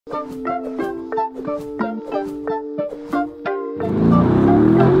Oh!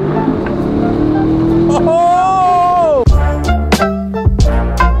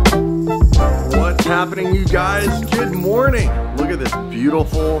 What's happening, you guys? Good morning. Look at this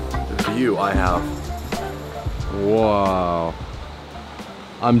beautiful view I have. Wow.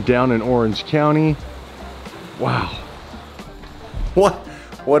 I'm down in Orange County. Wow.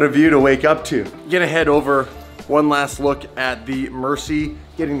 What a view to wake up to. Gonna head over one last look at the Mercy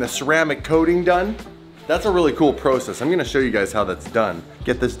getting the ceramic coating done. That's a really cool process. I'm gonna show you guys how that's done.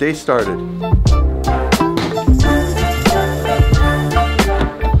 Get this day started.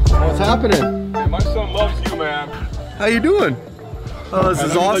 What's happening? Hey, my son loves you, man. How you doing? Oh, this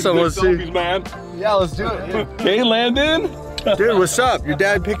is awesome. Let's see. Selfies, man. Yeah, let's do it. Yeah. Hey, Landon. Dude, what's up? Your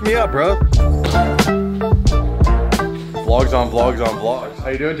dad picked me up, bro. Vlogs on vlogs on vlogs. How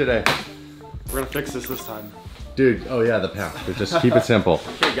you doing today? We're gonna fix this time. Dude, oh yeah, the path. Just keep it simple.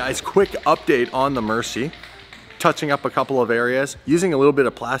 Okay guys, quick update on the Mercy. Touching up a couple of areas, using a little bit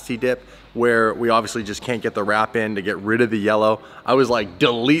of Plasti Dip where we obviously just can't get the wrap in to get rid of the yellow. I was like,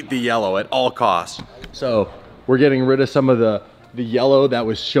 delete the yellow at all costs. So we're getting rid of some of the yellow that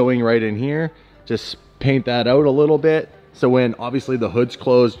was showing right in here. Just paint that out a little bit. So when obviously the hood's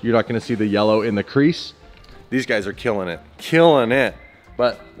closed, you're not gonna see the yellow in the crease. These guys are killing it, killing it.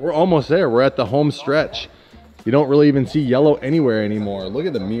 But we're almost there, we're at the home stretch. You don't really even see yellow anywhere anymore. Look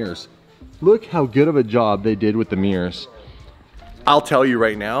at the mirrors. Look how good of a job they did with the mirrors. I'll tell you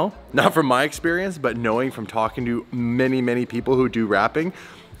right now, not from my experience, but knowing from talking to many people who do wrapping,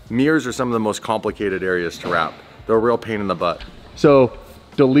 mirrors are some of the most complicated areas to wrap. They're a real pain in the butt. So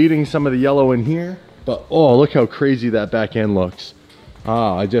deleting some of the yellow in here, but oh, look how crazy that back end looks.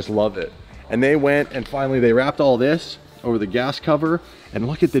 Ah, I just love it. And they went and finally they wrapped all this over the gas cover, and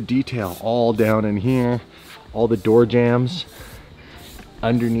look at the detail all down in here, all the door jambs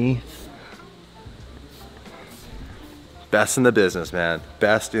underneath. Best in the business, man.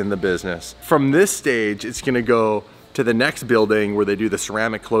 Best in the business. From this stage, it's gonna go to the next building where they do the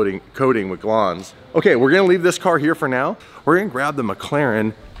ceramic coating with glans. Okay, we're gonna leave this car here for now. We're gonna grab the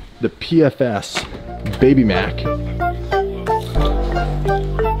McLaren, the PFS Baby Mac.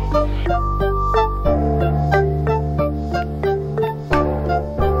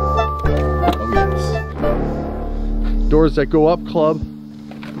 Doors that go up club.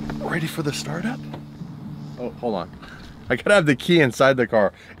 Ready for the startup? Oh, hold on. I gotta have the key inside the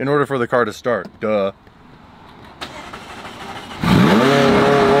car in order for the car to start. Duh.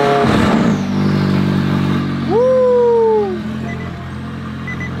 Woo!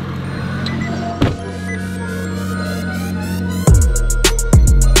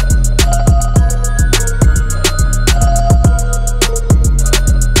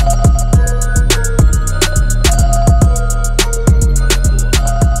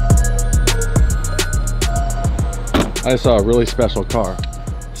 I saw a really special car.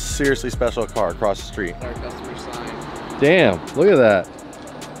 Seriously special car across the street. Our customer sign. Damn, look at that.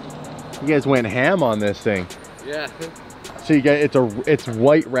 You guys went ham on this thing. Yeah. So you get it's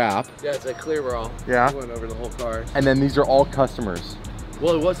white wrap. Yeah, it's a clear roll. Yeah. We went over the whole car. And then these are all customers.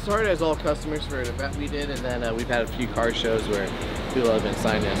 Well, it was started as all customers for an event we did, and then we've had a few car shows where people have been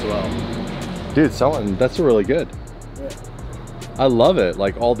signing as well. Dude, selling, that's really good. Yeah. I love it,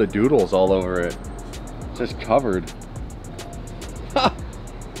 like all the doodles all over it. Just covered.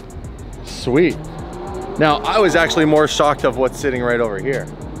 Sweet. Now, I was actually more shocked of what's sitting right over here.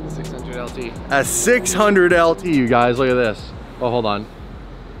 600 LT. A 600 LT, you guys, look at this. Oh, hold on.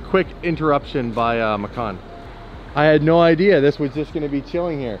 Quick interruption by Makan. I had no idea this was just gonna be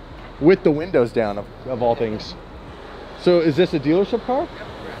chilling here with the windows down, of all things. So is this a dealership car?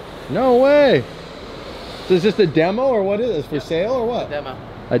 Yep. No way. So is this a demo or what is this? For sale or what? A demo.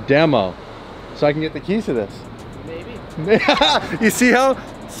 A demo. So I can get the keys to this. Maybe. You see how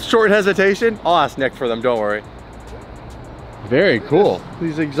short hesitation? I'll ask Nick for them, don't worry. Very cool.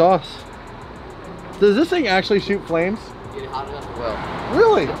 These exhausts. Does this thing actually shoot flames? Get it hot enough, it will.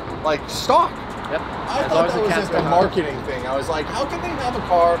 Really? Like stock? Yep. I thought that was just a marketing thing. I was like, how can they have a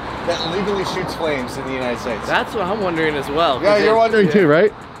car that legally shoots flames in the United States? That's what I'm wondering as well. Yeah, you're wondering too,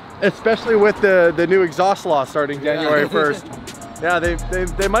 right? Especially with the new exhaust law starting January 1st. Yeah,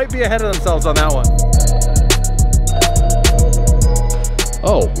 they might be ahead of themselves on that one.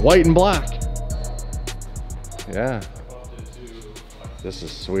 Oh, white and black. Yeah. This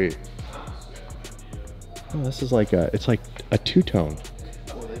is sweet. Oh, this is like it's like a two-tone.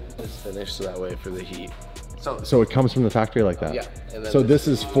 Well, they put this finish so that way for the heat. So it comes from the factory like that? Yeah. And then so this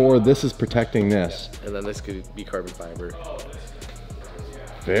is protecting this. Yeah. And then this could be carbon fiber.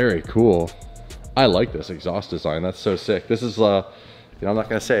 Very cool. I like this exhaust design. That's so sick. This is You know, I'm not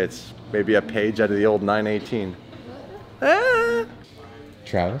gonna say it's maybe a page out of the old 918. Ah.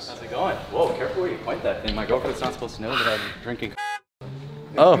 Travis? How's it going? Whoa, careful where you point that thing. My girlfriend's not supposed to know that I'm drinking.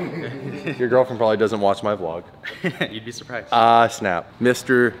 Oh, your girlfriend probably doesn't watch my vlog. You'd be surprised. Ah, snap.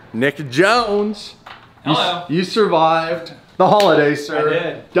 Mr. Nick Jones. Hello. You survived the holidays, sir. I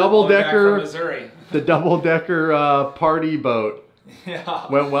did. Double-decker. Missouri. The double-decker party boat. Yeah.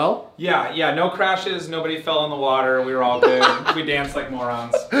 Went well? Yeah, no crashes, nobody fell in the water, we were all good. We danced like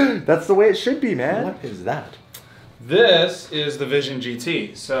morons. That's the way it should be, man. What is that? This is the Vision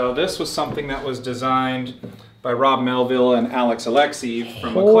GT. So this was something that was designed by Rob Melville and Alex Alexei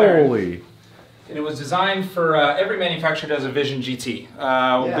from McLaren. Holy. And it was designed for, every manufacturer does a Vision GT.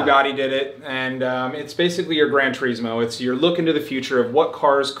 Bugatti did it, and it's basically your Gran Turismo. It's your look into the future of what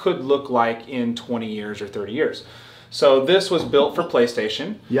cars could look like in 20 years or 30 years. So this was built for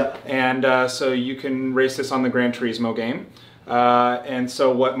PlayStation. Yep. And so you can race this on the Gran Turismo game. And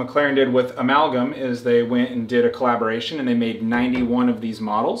so what McLaren did with Amalgam is they went and did a collaboration and they made 91 of these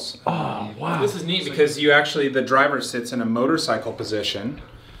models. Oh, wow. This is neat because you actually, the driver sits in a motorcycle position.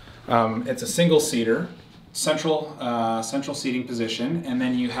 It's a single-seater, central seating position, and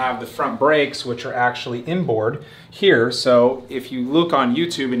then you have the front brakes, which are actually inboard here. So if you look on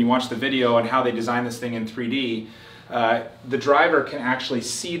YouTube and you watch the video on how they designed this thing in 3D, the driver can actually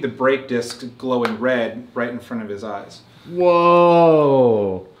see the brake disc glowing red right in front of his eyes.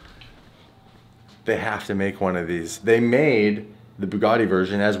 Whoa. They have to make one of these. They made the Bugatti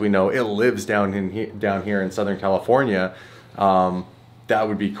version, as we know. It lives down here in Southern California. That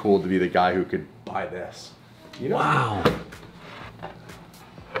would be cool to be the guy who could buy this. You know? Wow.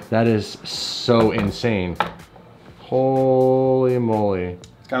 That is so insane. Holy moly.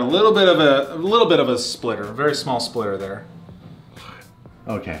 It's got a little bit of a splitter, a very small splitter there.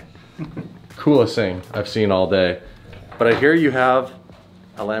 Okay. Coolest thing I've seen all day. But I hear you have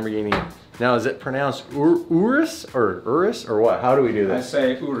a Lamborghini. Now, is it pronounced Urus or Urus or what? How do we do this? I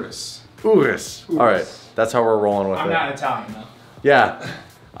say Urus. Urus. All right, that's how we're rolling with it. I'm not Italian though. Yeah,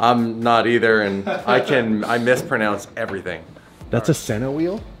 I'm not either, and I mispronounce everything. That's a Senna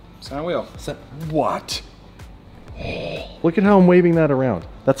wheel? Senna wheel. What? Look at how I'm waving that around.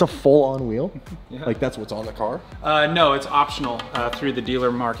 That's a full-on wheel? Yeah. Like that's what's on the car? No, it's optional through the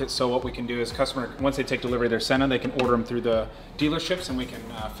dealer market. So what we can do is once they take delivery of their Senna, they can order them through the dealerships and we can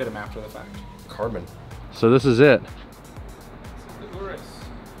fit them after the fact. Carbon. So this is it. The Urus.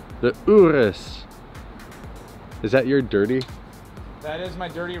 The Urus. Is that your dirty? That is my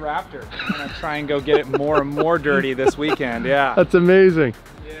dirty Raptor. I'm gonna try and go get it more and more dirty this weekend, yeah. That's amazing.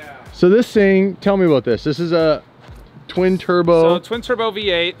 Yeah. So this thing, tell me about this. This is a twin turbo. So twin turbo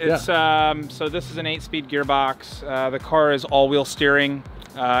V8. It's so this is an 8-speed gearbox. The car is all-wheel steering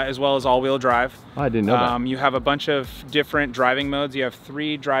as well as all-wheel drive. Oh, I didn't know that. You have a bunch of different driving modes. You have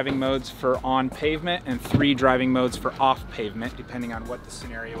 3 driving modes for on pavement and 3 driving modes for off pavement, depending on what the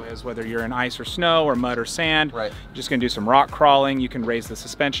scenario is, whether you're in ice or snow or mud or sand. Right. You're just gonna do some rock crawling. You can raise the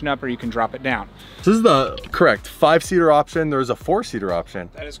suspension up or you can drop it down. So this is the correct 5-seater option. There's a 4-seater option.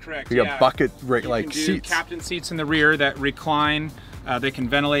 That is correct. You got bucket like seats. Captain seats in the rear that recline. They can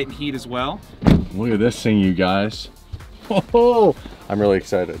ventilate and heat as well. Look at this thing, you guys. Oh, I'm really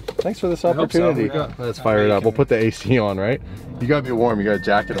excited. Thanks for this opportunity. So. Let's fire it up. We'll put the AC on, right? You gotta be warm. You got a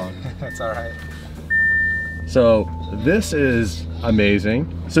jacket on. That's all right. So this is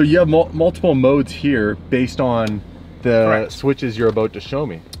amazing. So you have multiple modes here based on the Correct. switches you're about to show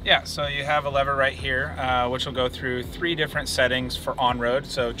me. Yeah, so you have a lever right here, which will go through 3 different settings for on-road.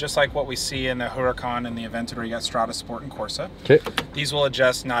 So just like what we see in the Huracan and the Aventador, you got Strada, Sport, and Corsa. Okay. These will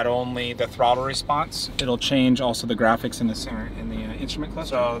adjust not only the throttle response, it'll change also the graphics in the center in the instrument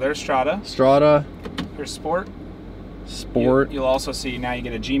cluster. So there's Strada. Strada. Here's Sport. Sport. You'll also see now you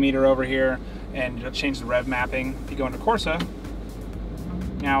get a G meter over here, and it'll change the rev mapping. If you go into Corsa,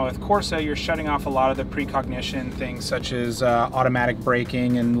 now with Corsa, you're shutting off a lot of the precognition things such as automatic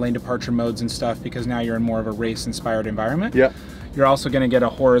braking and lane departure modes and stuff, because now you're in more of a race-inspired environment. Yeah. You're also going to get a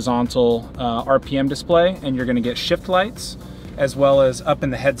horizontal RPM display, and you're going to get shift lights, as well as up in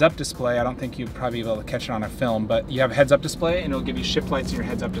the heads-up display. I don't think you'd probably be able to catch it on a film, but you have a heads-up display, and it'll give you shift lights in your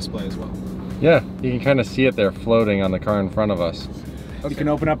heads-up display as well. Yeah, you can kind of see it there floating on the car in front of us. Okay. You can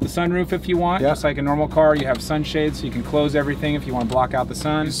open up the sunroof if you want, just like a normal car. You have sunshades, so you can close everything if you want to block out the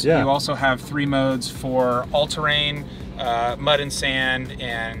sun. Yeah. You also have 3 modes for all-terrain, mud and sand,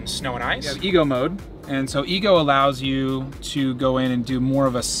 and snow and ice. You have Ego mode, and so Ego allows you to go in and do more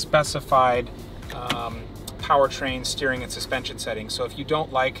of a specified powertrain steering and suspension settings. So if you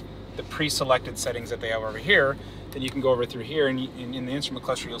don't like the pre-selected settings that they have over here, then you can go over through here, and in the instrument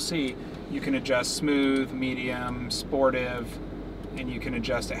cluster you'll see you can adjust smooth, medium, sportive, and you can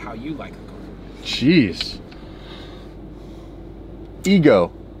adjust it how you like the car. Jeez.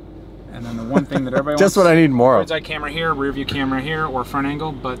 Ego. And then the one thing that everybody Just wants, what I need more of. bird's eye camera here, rear view camera here, or front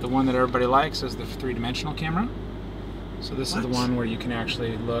angle, but the one that everybody likes is the 3-dimensional camera. So this is the one where you can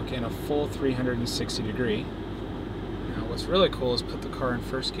actually look in a full 360 degree. Now what's really cool is put the car in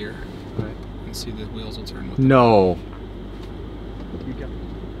first gear, right, and see the wheels will turn with it. No.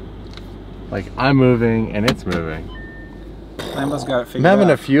 Like, I'm moving and it's moving. Lambo's got it figured I'm having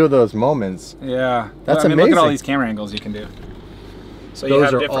out. a few of those moments. Yeah. That's I mean, amazing. look at all these camera angles you can do. So you Those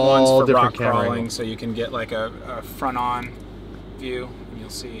have are different all ones for different rock camera crawling, angles. so you can get like a front-on view, and you'll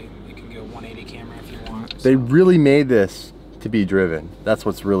see you can go 180 camera if you want. They really made this to be driven. That's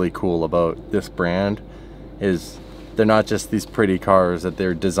what's really cool about this brand, is they're not just these pretty cars that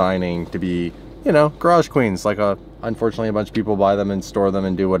they're designing to be, you know, garage queens. Like, unfortunately, a bunch of people buy them and store them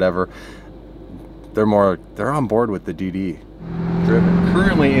and do whatever. They're on board with the DD driven.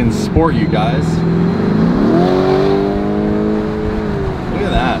 Currently in sport, you guys. Look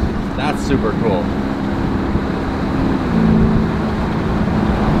at that. That's super cool.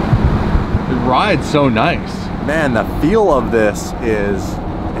 It rides so nice. Man, the feel of this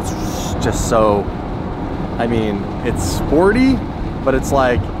it's just so, I mean, it's sporty, but it's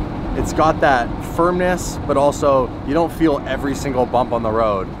like, it's got that firmness, but also you don't feel every single bump on the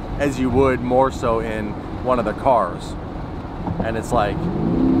road as you would more so in one of the cars. And it's like,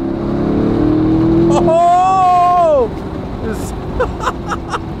 oh!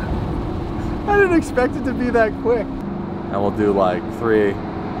 I didn't expect it to be that quick. And we'll do like 3,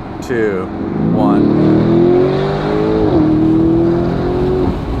 2, 1.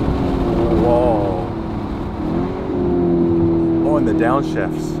 Whoa. Oh, and the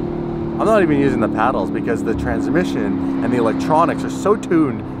downshifts. I'm not even using the paddles because the transmission and the electronics are so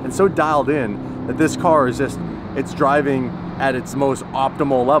tuned and so dialed in that this car is just, it's driving at its most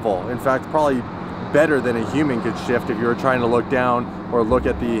optimal level. In fact, probably better than a human could shift if you were trying to look down or look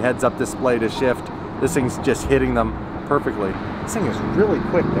at the heads-up display to shift. This thing's just hitting them perfectly. This thing is really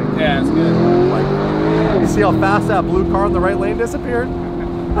quick, thing. Yeah, it's good. Like, you see how fast that blue car in the right lane disappeared?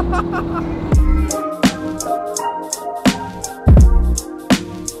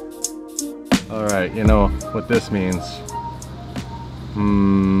 All right, you know what this means.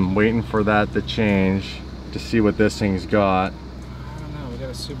 Waiting for that to change to see what this thing's got. I don't know, we got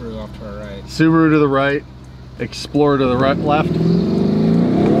a Subaru off to our right. Subaru to the right, Explorer to the right, left.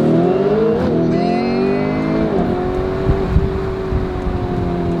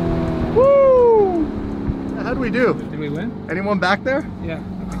 Woo! How'd we do? Did we win? Anyone back there? Yeah,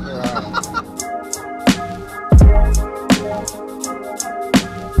 I think we're alright.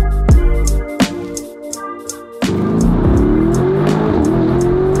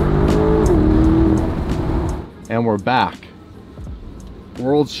 And we're back.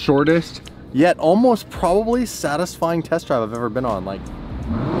 World's shortest, yet almost probably satisfying test drive I've ever been on. Like,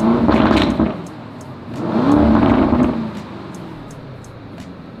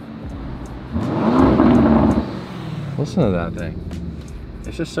 listen to that thing.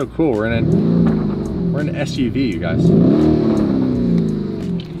 It's just so cool. We're in an SUV, you guys.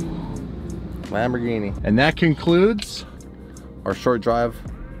 Lamborghini. And that concludes our short drive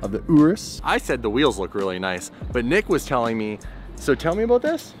of the Urus. I said the wheels look really nice, but Nick was telling me, so tell me about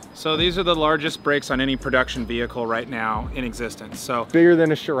this. So these are the largest brakes on any production vehicle right now in existence. So Bigger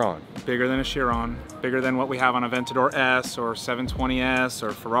than a Chiron. bigger than a Chiron, bigger than what we have on a Aventador S or 720S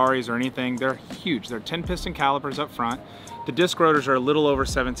or Ferraris or anything. They're huge. They're 10 piston calipers up front. The disc rotors are a little over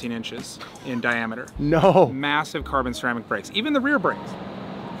 17 inches in diameter. No. Massive carbon ceramic brakes, even the rear brakes.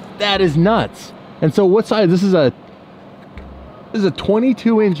 That is nuts. And so what size? This is a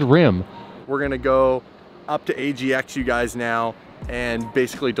 22-inch rim. We're gonna go up to AGX, you guys, now, and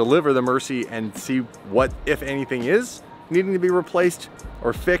basically deliver the Mercy and see what, if anything, is needing to be replaced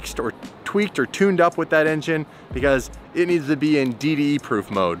or fixed or tweaked or tuned up with that engine, because it needs to be in DDE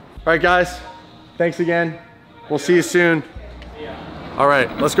proof mode. All right, guys, thanks again. We'll see you soon. All right,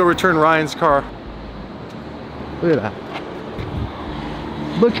 let's go return Ryan's car. Look at that.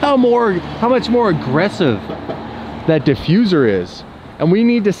 Look how much more aggressive that diffuser is. And we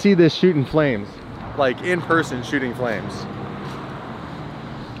need to see this shooting flames, like in person shooting flames.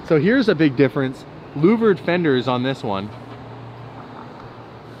 So here's a big difference. Louvered fenders on this one.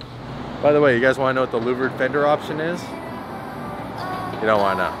 By the way, you guys want to know what the louvered fender option is? You don't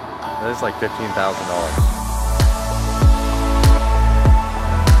want to know. This is like $15,000.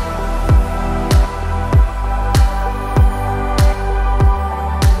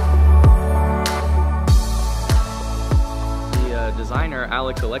 Designer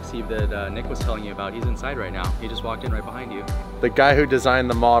like the Lexi that Nick was telling you about. He's inside right now. He just walked in right behind you. The guy who designed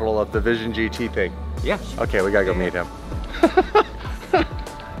the model of the Vision GT thing. Yeah. Okay, we gotta go meet him.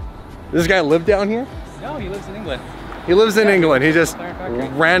 This guy live down here? No, he lives in England. He lives in England. He just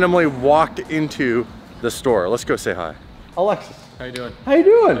randomly walked into the store. Let's go say hi. Alexis. How you doing? How you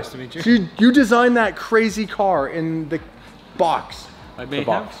doing? Nice to meet you. So you designed that crazy car in the box. I may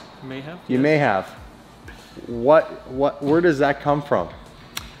have. May have. You may have. Where does that come from?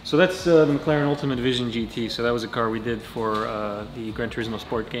 So that's the McLaren Ultimate Vision GT. So that was a car we did for the Gran Turismo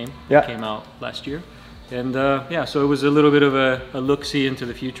Sport game. Yeah. That came out last year. And yeah, so it was a little bit of a look-see into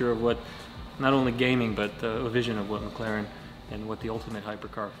the future of what, not only gaming, but a vision of what McLaren and what the ultimate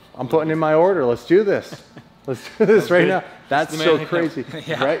hypercar. I'm putting in my order. Let's do this. Let's do this right now. That's so crazy,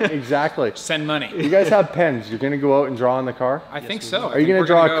 Yeah. right? Exactly. Send money. You guys have pens. You're gonna go out and draw on the car? I think so. Are you gonna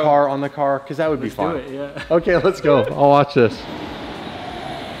draw a car on the car? Because that would be fun. Do it, yeah. Okay, let's go. I'll watch this.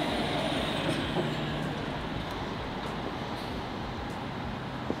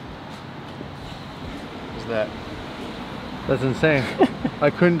 What's that? That's insane. I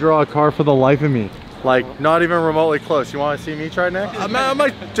couldn't draw a car for the life of me. Like, not even remotely close. You want to see me try next? I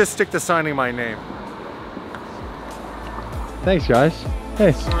might just stick to signing my name. Thanks, guys.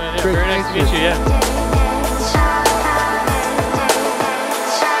 Hey. Very nice to meet you, yeah.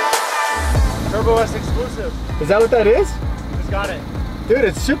 Turbo S exclusive. Is that what that is? Just got it. Dude,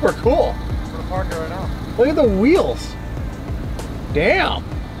 it's super cool. I'm gonna park it right now. Look at the wheels. Damn.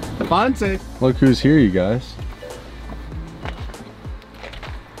 Fancy. Look who's here, you guys.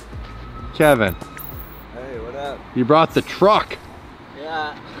 Kevin. Hey, what up? You brought the truck.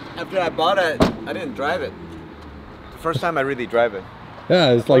 Yeah, after I bought it, I didn't drive it. The first time I really drive it.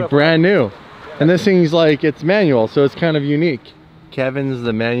 Yeah, it's like brand new. And this thing's like, it's manual, so it's kind of unique. Kevin's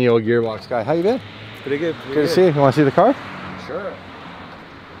the manual gearbox guy. How you been? Pretty good. Good to see you. You want to see the car? Sure.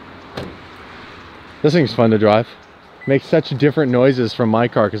 This thing's fun to drive. Makes such different noises from my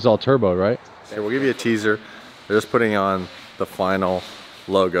car because it's all turbo, right? Hey, we'll give you a teaser. They're just putting on the final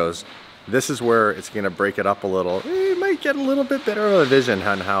logos. This is where it's going to break it up a little. You might get a little bit better of a vision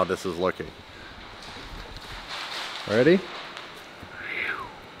on how this is looking. Ready?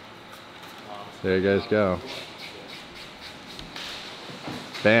 There you guys go.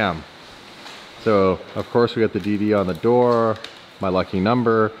 Bam. So, of course, we got the DD on the door, my lucky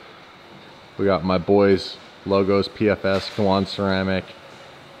number. We got my boys' logos, PFS, Go On Ceramic.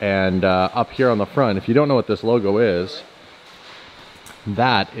 And up here on the front, if you don't know what this logo is,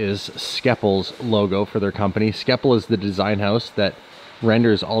 that is Skeppel's logo for their company. Skeppel is the design house that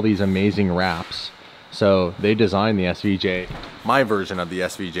renders all these amazing wraps. So they designed the SVJ, my version of the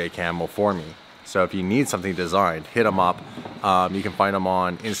SVJ Camel for me. So if you need something designed, hit them up. You can find them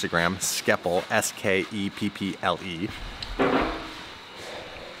on Instagram, Skeppel, S-K-E-P-P-L-E.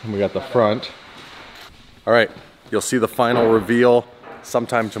 And we got the front. All right, you'll see the final reveal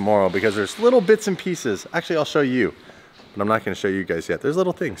sometime tomorrow because there's little bits and pieces. Actually, I'll show you, but I'm not gonna show you guys yet. There's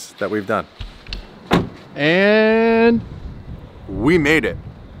little things that we've done. And we made it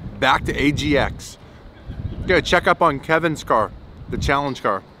back to AGX. Gonna check up on Kevin's car, the challenge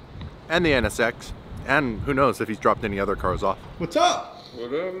car, and the NSX, and who knows if he's dropped any other cars off. What's up?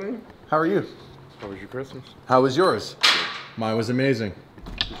 What up, man? How are you? How was your Christmas? How was yours? Mine was amazing.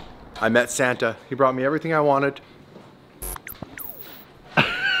 I met Santa. He brought me everything I wanted.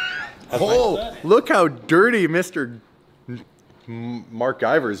 Oh, look how dirty Mr. Mark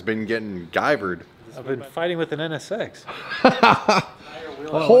Guyver's been getting guyvered. I've been fighting with an NSX.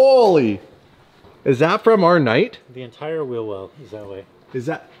 Holy! Is that from our night? The entire wheel well is that way. Is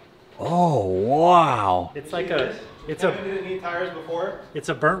that? Oh, wow. It's like a, it's a, Didn't need tires before? it's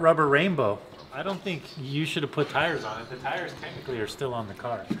a burnt rubber rainbow. I don't think you should have put tires on it. The tires technically are still on the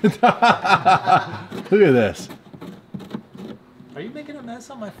car. Look at this. Are you making a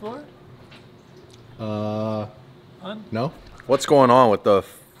mess on my floor? No? What's going on with the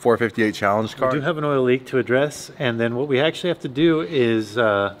 458 Challenge car? We do have an oil leak to address, and then what we actually have to do is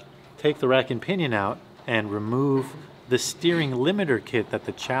take the rack and pinion out and remove the steering limiter kit that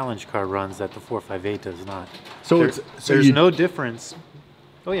the Challenge car runs that the 458 does not. So there's no difference.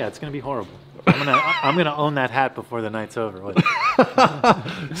 Oh yeah, it's gonna be horrible. I'm gonna own that hat before the night's over.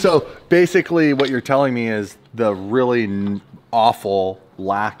 So basically what you're telling me is the really awful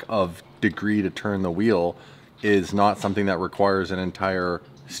lack of degree to turn the wheel is not something that requires an entire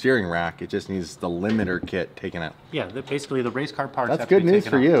steering rack. It just needs the limiter kit taken out. Yeah, basically the race car parts. That's have to good be news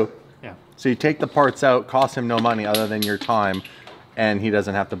taken for out. you. Yeah. So you take the parts out, cost him no money other than your time, and he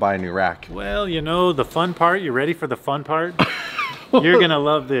doesn't have to buy a new rack. Well, you know, the fun part, you ready for the fun part? You're gonna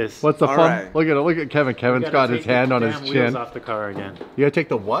love this. What's the All fun? right. Look at Kevin. Kevin's got his hand on his Wheels chin. off the car again. You gotta take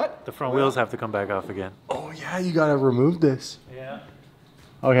the what? The front wheels have to come back off again. Oh yeah, you gotta remove this. Yeah.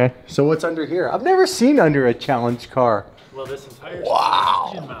 Okay, so what's under here? I've never seen under a challenge car. Well, this entire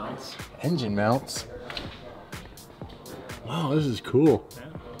Wow. engine mounts. Engine mounts. Wow, this is cool. Yeah.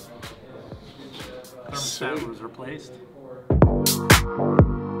 Thermostat was replaced.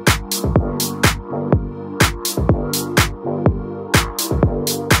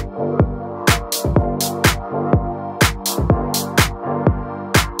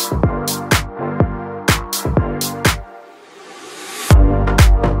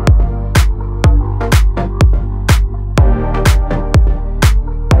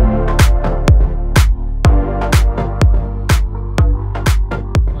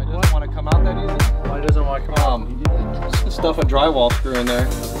 Stuff a drywall screw in there.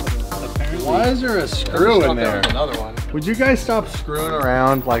 Why is there a screw in there? Another one. Would you guys stop screwing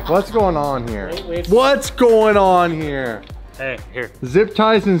around? Like, what's going on here? Wait. What's going on here? Hey, here. Zip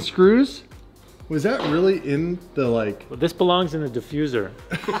ties and screws? Was that really in the like? Well, this belongs in the diffuser.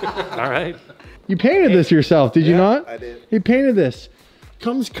 All right. You painted this yourself, did you not? I did. He painted this.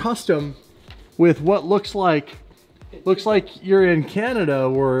 Comes custom with what looks like you're in Canada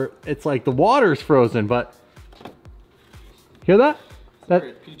where it's like the water's frozen, but hear that? That's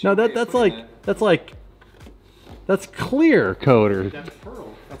clear coat or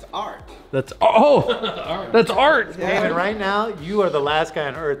That's art. that's that's art. David, right now, you are the last guy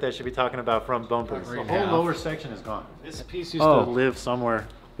on earth that should be talking about front bumpers. The whole lower section is gone. This piece used to live somewhere.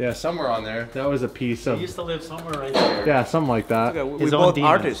 Yeah, somewhere on there. That was a piece It of used to live somewhere right there. yeah, something like that. Okay, we're His own both demons.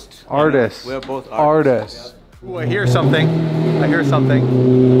 artists. Artists. We're both artists. Ooh, I hear something. I hear something.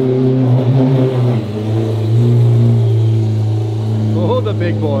 Oh, the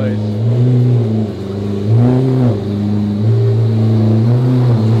big boys.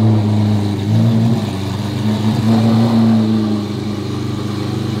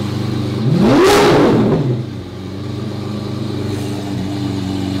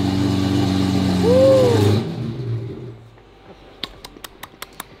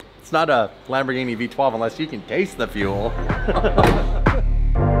 It's not a Lamborghini V12 unless you can taste the fuel.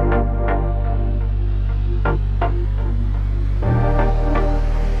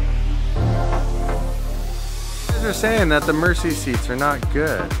 They're saying that the Mercy seats are not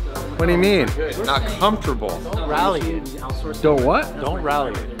good. What do you mean? Not comfortable. Don't rally it. Don't what? Don't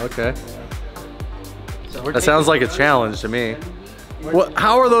rally it. Okay. That sounds like a challenge to me. Well,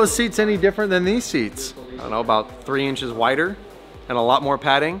 how are those seats any different than these seats? I don't know, about 3 inches wider and a lot more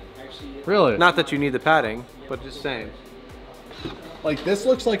padding. Really? Not that you need the padding, but just saying. Like this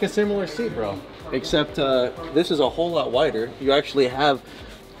looks like a similar seat, bro. Except this is a whole lot wider. You actually have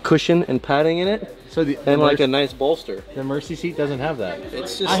cushion and padding in it, So and like a nice bolster. the Mercy seat doesn't have that.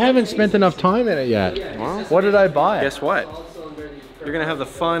 It's just. I haven't spent enough time in it yet. Well, What did I buy? guess what? You're gonna have the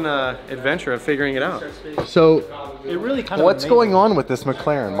fun adventure of figuring it out. So It really kind of what's going on with this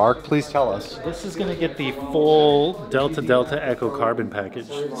McLaren, Mark? Please tell us. This is going to get the full Delta Echo carbon package.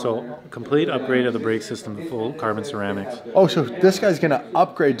 So complete upgrade of the brake system, the full carbon ceramics. Oh, so this guy's gonna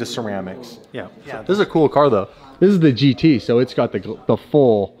upgrade to ceramics. Yeah. This is a cool car though. This is the GT, so it's got the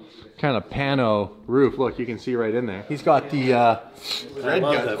full kind of pano roof. Look, you can see right in there. He's got the red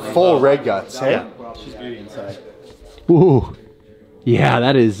guts, full red guts. Hey? Yeah. She's beauty inside. Ooh, yeah,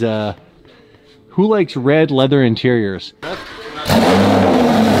 that is. Who likes red leather interiors?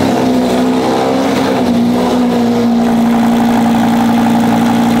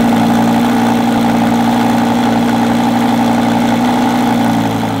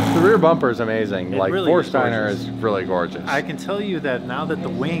 The rear bumper is amazing. Like really is Forsteiner gorgeous. is really gorgeous. I can tell you that now that the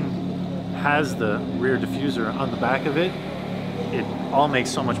wing has the rear diffuser on the back of it, it all makes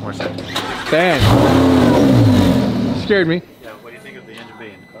so much more sense. Bang! Scared me. Yeah, what do you think of the engine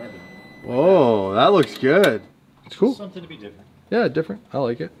bay and carbon? Whoa, that looks good. It's cool. Something to be different. Yeah, different. I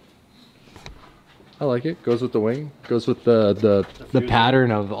like it. I like it. Goes with the wing. Goes with the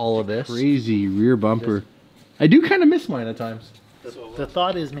pattern of all of this. Crazy rear bumper. I do kind of miss mine at times. The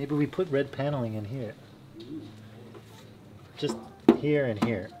thought is maybe we put red paneling in here. Just here and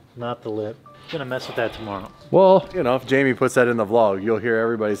here, not the lip. Gonna mess with that tomorrow. Well, you know, if Jamie puts that in the vlog, you'll hear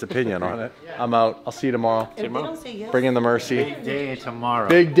everybody's opinion on it. I'm out. I'll see you tomorrow. Bring in the Mercy. Big day tomorrow.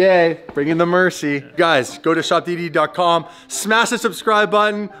 Big day. Bring in the Mercy. Guys, go to shopdd.com. Smash the subscribe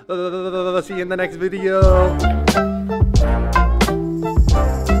button. See you in the next video.